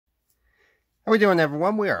How we doing,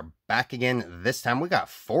 everyone? We are back again. This time we got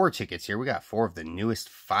 4 tickets here. We got 4 of the newest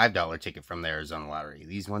 $5 ticket from the Arizona Lottery.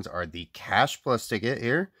 These ones are the Cash Plus ticket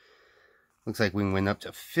here. Looks like we can win up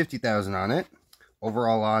to 50,000 on it.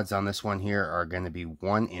 Overall odds on this one here are going to be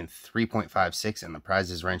 1 in 3.56, and the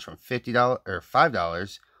prizes range from $50 or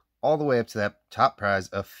 $5 all the way up to that top prize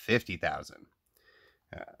of 50,000.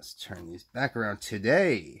 Let's turn these back around.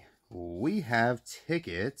 Today we have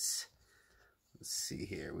tickets. Let's see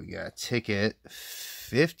here. We got ticket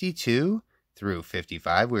 52 through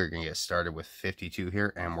 55. We're going to get started with 52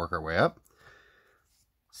 here and work our way up.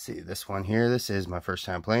 Let's see this one here. This is my first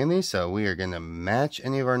time playing these, so we are going to match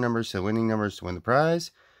any of our numbers to winning numbers to win the prize.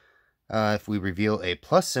 If we reveal a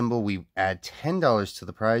plus symbol, we add $10 to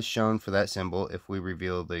the prize shown for that symbol. If we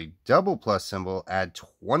reveal the double plus symbol, add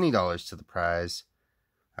 $20 to the prize.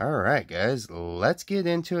 Alright guys, let's get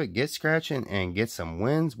into it, get scratching, and get some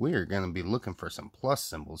wins. We are going to be looking for some plus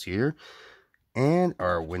symbols here. And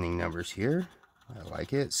our winning numbers here. I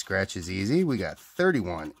like it. Scratch is easy. We got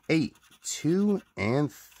 31, 8, 2,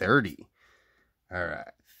 and 30.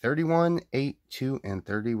 Alright, 31, 8, 2, and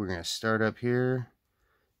 30. We're going to start up here.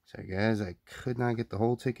 Sorry guys, I could not get the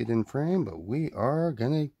whole ticket in frame, but we are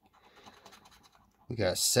going to... We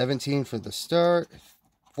got 17 for the start,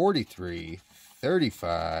 43,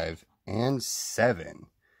 35, and 7.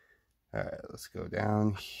 All right, let's go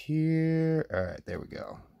down here. All right, there we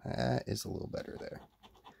go. That is a little better there.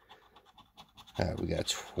 All right, we got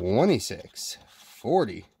 26,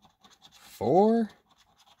 40, 4,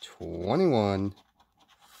 21,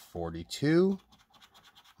 42,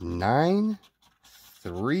 9,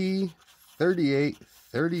 3, 38,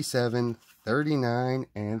 37, 39,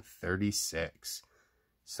 and 36.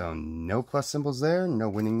 So no plus symbols there, no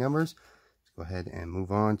winning numbers. Go ahead and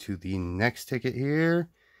move on to the next ticket here,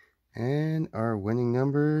 and our winning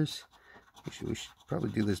numbers. We should probably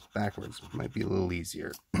do this backwards. It might be a little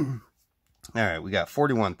easier. All right, we got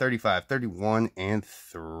 41, 35, 31, and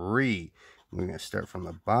 3. We're going to start from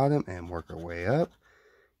the bottom and work our way up.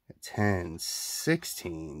 10,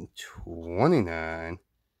 16, 29,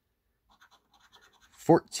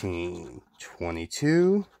 14,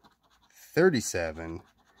 22, 37,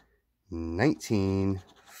 19,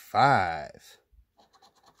 5,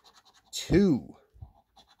 2,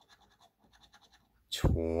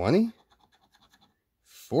 20,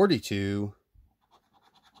 42,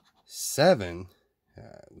 7.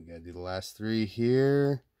 We got to do the last 3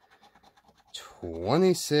 here.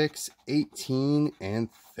 26, 18, and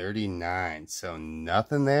 39. So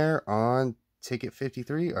nothing there on ticket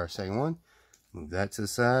 53, our second one. Move that to the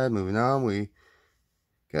side. Moving on, we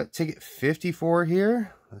got ticket 54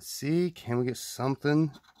 here. Let's see, can we get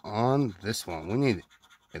something on this one? We need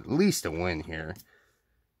at least a win here.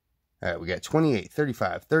 All right, we got 28,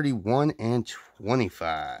 35, 31, and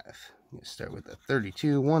 25. Let's start with the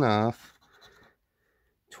 32, one off.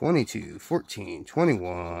 22, 14,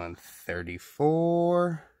 21,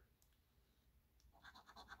 34,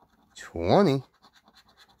 20,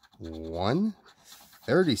 1,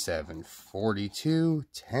 37, 42,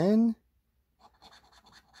 10,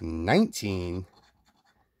 19,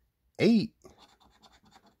 8,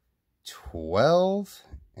 12,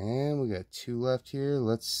 and we got 2 left here.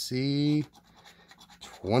 Let's see,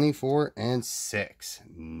 24 and 6.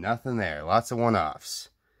 Nothing there. Lots of one-offs.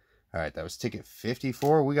 All right, that was ticket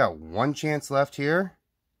 54. We got 1 chance left here.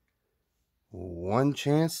 1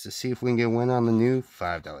 chance to see if we can get a win on the new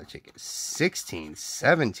 $5 ticket. 16,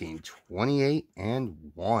 17, 28,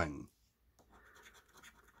 and 1.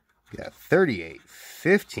 We got 38,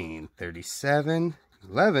 15, 37,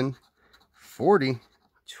 11, 40,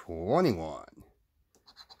 21,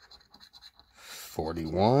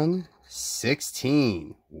 41,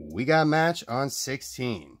 16. We got a match on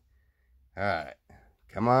 16. All right,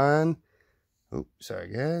 come on. Oh,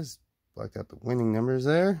 sorry guys, blocked out the winning numbers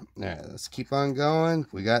there. All right, let's keep on going.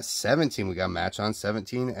 We got 17. We got a match on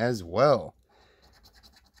 17 as well.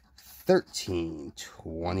 13,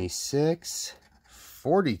 26,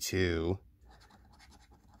 42,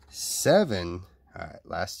 7. All right,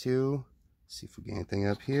 last 2. See if we get anything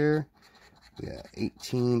up here. We got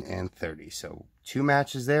 18 and 30. So 2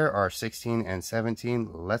 matches there are 16 and 17.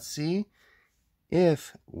 Let's see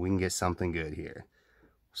if we can get something good here.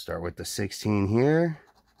 Start with the 16 here.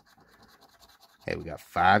 Hey, we got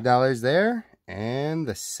 $5 there. And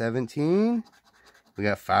the 17, we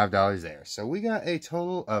got $5 there. So we got a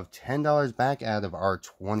total of $10 back out of our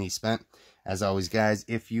 20 spent. As always, guys,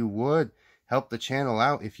 if you would help the channel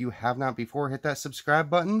out, if you have not before, hit that subscribe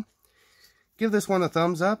button. Give this one a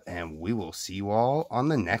thumbs up, and we will see you all on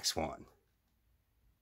the next one.